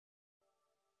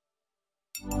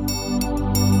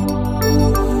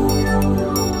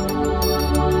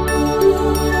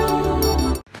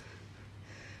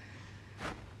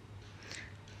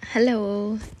Hello,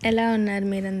 ఎలా ఉన్నారు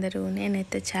మీరందరూ?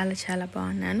 నేనైతే చాలా చాలా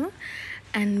బాగున్నాను.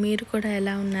 అండ్ మీరు కూడా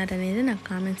ఎలా ఉన్నారనేది నాకు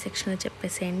కామెంట్ సెక్షన్లో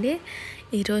చెప్పేసేయండి.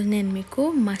 ఈరోజు నేను మీకు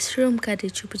మష్రూమ్ కర్రీ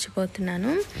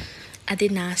చూపించబోతున్నాను. అది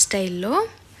నా స్టైల్లో.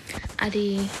 అది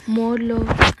మోర్లో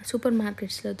సూపర్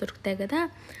మార్కెట్స్లో దొరుకుతాయి కదా,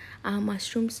 ఆ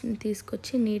మష్రూమ్స్ని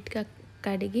తీసుకొచ్చి నీట్గా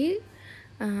కడిగి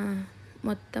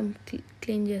మొత్తం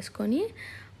క్లీన్ చేసుకొని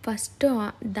ఫస్ట్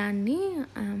దాన్ని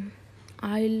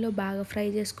ఆయిల్లో బాగా ఫ్రై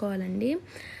చేసుకోవాలండి.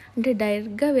 అంటే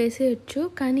డైరెక్ట్గా వేసేయచ్చు,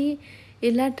 కానీ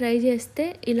ఇలా ట్రై చేస్తే,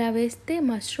 ఇలా వేస్తే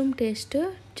మష్రూమ్ టేస్ట్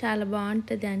చాలా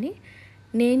బాగుంటుంది అని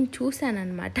నేను చూశాను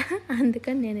అనమాట.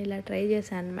 అందుకని నేను ఇలా ట్రై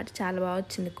చేశాను అనమాట. చాలా బాగా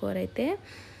వచ్చింది కూర అయితే.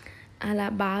 అలా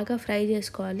బాగా ఫ్రై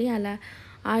చేసుకోవాలి. అలా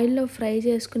ఆయిల్లో ఫ్రై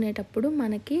చేసుకునేటప్పుడు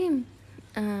మనకి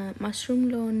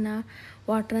మష్రూమ్లో ఉన్న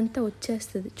వాటర్ అంతా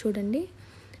వచ్చేస్తుంది. చూడండి,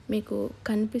 మీకు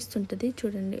కనిపిస్తుంటుంది.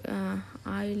 చూడండి,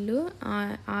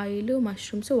 ఆయిల్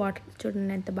మష్రూమ్స్ వాటర్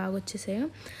చూడండి ఎంత బాగా వచ్చేసాయో.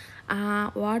 ఆ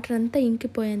వాటర్ అంతా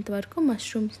ఇంకిపోయేంత వరకు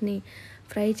మష్రూమ్స్ని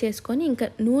ఫ్రై చేసుకొని, ఇంకా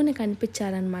నూనె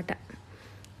కనిపించాలన్నమాట.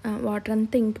 వాటర్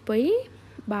అంతా ఇంకిపోయి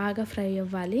బాగా ఫ్రై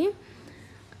అవ్వాలి.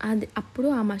 అది అప్పుడు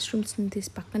ఆ మష్రూమ్స్ని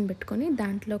తీసి పక్కన పెట్టుకొని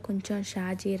దాంట్లో కొంచెం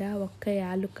షాజీరా, ఒక్క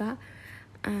యాలుక,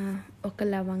 ఒక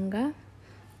లవంగ,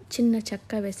 చిన్న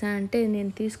చెక్క వేసాను. అంటే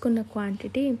నేను తీసుకున్న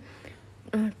క్వాంటిటీ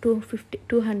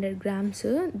 200 గ్రామ్స్,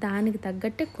 దానికి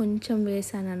తగ్గట్టే కొంచెం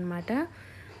వేసాను అనమాట.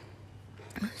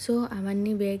 సో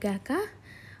అవన్నీ వేగాక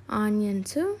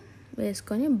ఆనియన్స్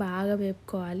వేసుకొని బాగా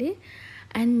వేపుకోవాలి.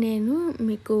 అండ్ నేను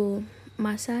మీకు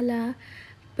మసాలా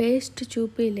పేస్ట్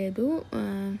చూపించలేదు.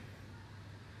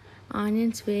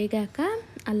 ఆనియన్స్ వేగాక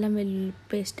అల్లం వెల్లుల్లి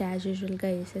పేస్ట్ యాజ్ యూజువల్గా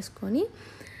వేసేసుకొని,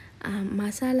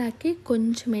 మసాలాకి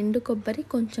కొంచెం ఎండు కొబ్బరి,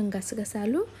 కొంచెం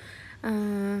గసగసాలు,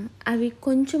 అవి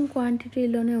కొంచెం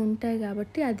క్వాంటిటీలోనే ఉంటాయి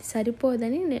కాబట్టి అది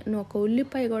సరిపోదని నేను ఒక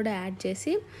ఉల్లిపాయ కూడా యాడ్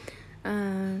చేసి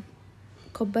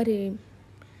కొబ్బరి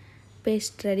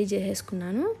పేస్ట్ రెడీ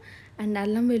చేసేసుకున్నాను. అండ్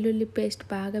అల్లం వెల్లుల్లి పేస్ట్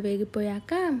బాగా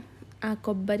వేగిపోయాక ఆ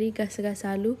కొబ్బరి,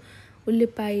 గసగసాలు,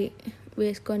 ఉల్లిపాయ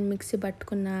వేసుకొని మిక్సీ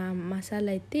పట్టుకున్న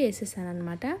మసాలా అయితే వేసేసాను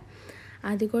అనమాట.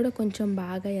 అది కూడా కొంచెం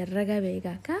బాగా ఎర్రగా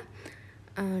వేగాక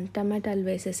టమాటాలు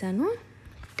వేసేసాను.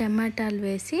 టమాటాలు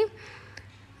వేసి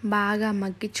బాగా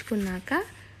మగ్గించుకున్నాక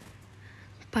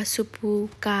పసుపు,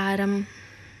 కారం,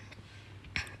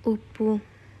 ఉప్పు,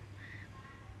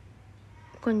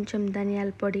 కొంచెం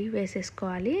ధనియాల పొడి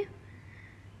వేసేసుకోవాలి.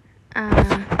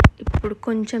 ఇప్పుడు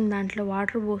కొంచెం దాంట్లో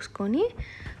వాటర్ పోసుకొని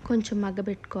కొంచెం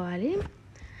మగ్గబెట్టుకోవాలి.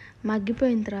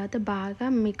 మగ్గిపోయిన తర్వాత బాగా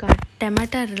మీకు ఆ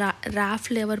టమాటా రా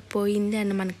ఫ్లేవర్ పోయింది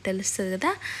అని మనకు తెలుస్తుంది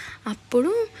కదా,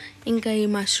 అప్పుడు ఇంకా ఈ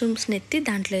మష్రూమ్స్ని ఎత్తి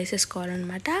దాంట్లో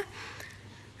వేసేసుకోవాలన్నమాట.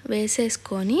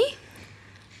 వేసేసుకొని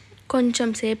కొంచెం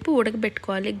సేపు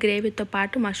ఉడకబెట్టుకోవాలి. గ్రేవీతో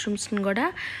పాటు మష్రూమ్స్ని కూడా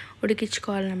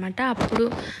ఉడికించుకోవాలన్నమాట. అప్పుడు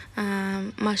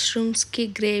మష్రూమ్స్కి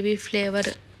గ్రేవీ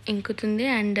ఫ్లేవర్ ఇంకుతుంది.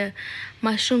 అండ్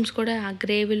మష్రూమ్స్ కూడా ఆ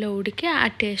గ్రేవీలో ఉడికి ఆ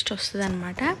టేస్ట్ వస్తుంది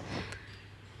అన్నమాట.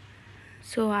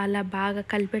 సో అలా బాగా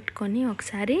కలిపెట్టుకొని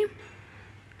ఒకసారి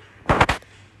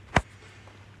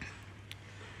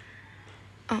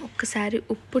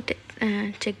ఉప్పు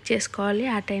చెక్ చేసుకోవాలి.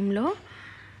 ఆ టైంలో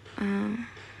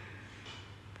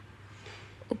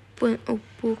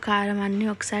ఉప్పు కారం అన్నీ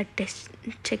ఒకసారి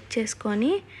చెక్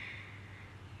చేసుకొని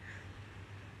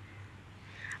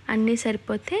అన్నీ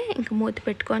సరిపోతే ఇంకా మూత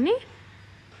పెట్టుకొని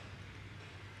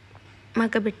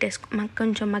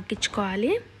కొంచెం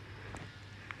మగ్గించుకోవాలి.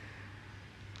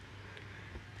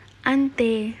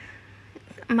 అంతే,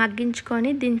 మగ్గించుకొని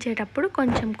దించేటప్పుడు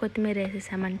కొంచెం కొత్తిమీర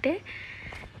వేసేసామంటే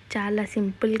చాలా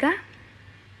సింపుల్గా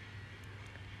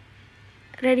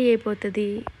రెడీ అయిపోతుంది.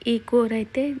 ఈ కూర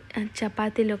అయితే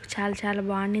చపాతీలోకి చాలా చాలా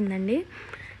బాగుండిందండి.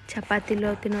 చపాతీలో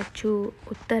తినొచ్చు,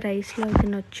 ఉత్త రైస్లో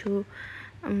తినొచ్చు.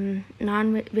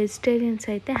 వెజిటేరియన్స్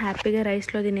అయితే హ్యాపీగా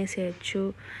రైస్లో తినేసేయచ్చు.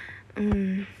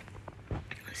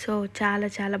 సో చాలా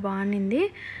చాలా బాగుండింది.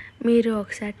 మీరు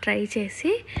ఒకసారి ట్రై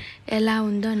చేసి ఎలా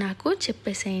ఉందో నాకు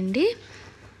చెప్పేసేయండి.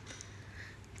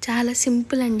 చాలా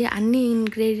సింపుల్ అండి. అన్ని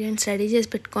ఇంగ్రీడియంట్స్ రెడీ చేసి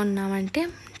పెట్టుకున్నామంటే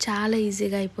చాలా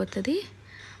ఈజీగా అయిపోతుంది.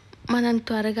 మనం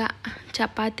త్వరగా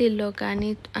చపాతీల్లో కానీ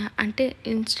అంటే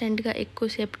ఇన్స్టెంట్గా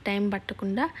ఎక్కువసేపు టైం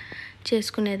పట్టకుండా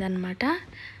చేసుకునేదన్నమాట.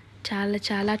 చాలా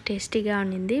చాలా టేస్టీగా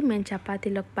ఉండింది. మేము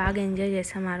చపాతీలోకి బాగా ఎంజాయ్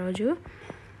చేసాం ఆ రోజు.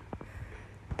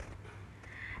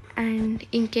 అండ్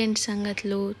ఇంకేంటి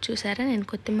సంగతులు చూసారా, నేను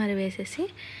కొత్తిమీర వేసేసి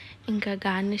ఇంకా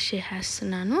గార్నిష్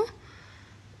చేసేస్తున్నాను.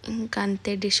 ఇంకా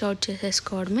అంతే, డిష్ అవుట్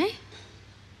చేసేసుకోవడమే.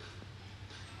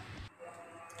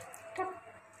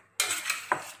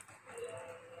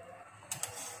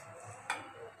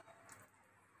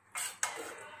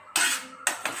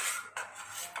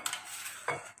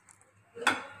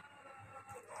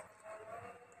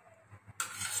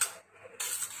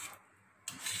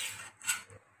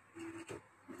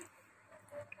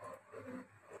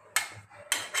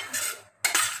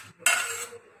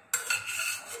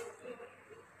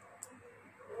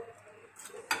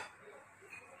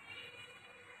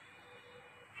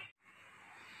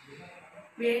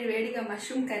 వేడివేడిగా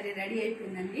మష్రూమ్ కర్రీ రెడీ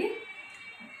అయిపోయిందండి.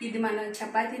 ఇది మనం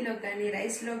చపాతీలో కానీ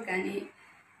రైస్లో కానీ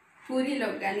పూరీలో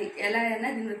కానీ ఎలా అయినా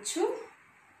తినొచ్చు.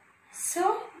 సో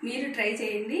మీరు ట్రై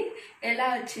చేయండి, ఎలా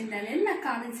వచ్చింది అనేది నాకు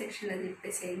కామెంట్ సెక్షన్లో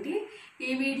చెప్పేసేయండి.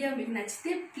 ఈ వీడియో మీకు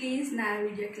నచ్చితే ప్లీజ్ నా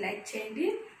వీడియోకి లైక్ చేయండి,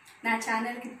 నా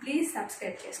ఛానల్కి ప్లీజ్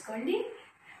సబ్స్క్రైబ్ చేసుకోండి.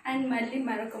 అండ్ మళ్ళీ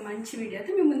మరొక మంచి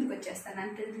వీడియోతో మీ ముందుకు వచ్చేస్తాను.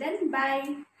 Until then bye.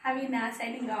 హవీనా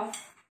signing off.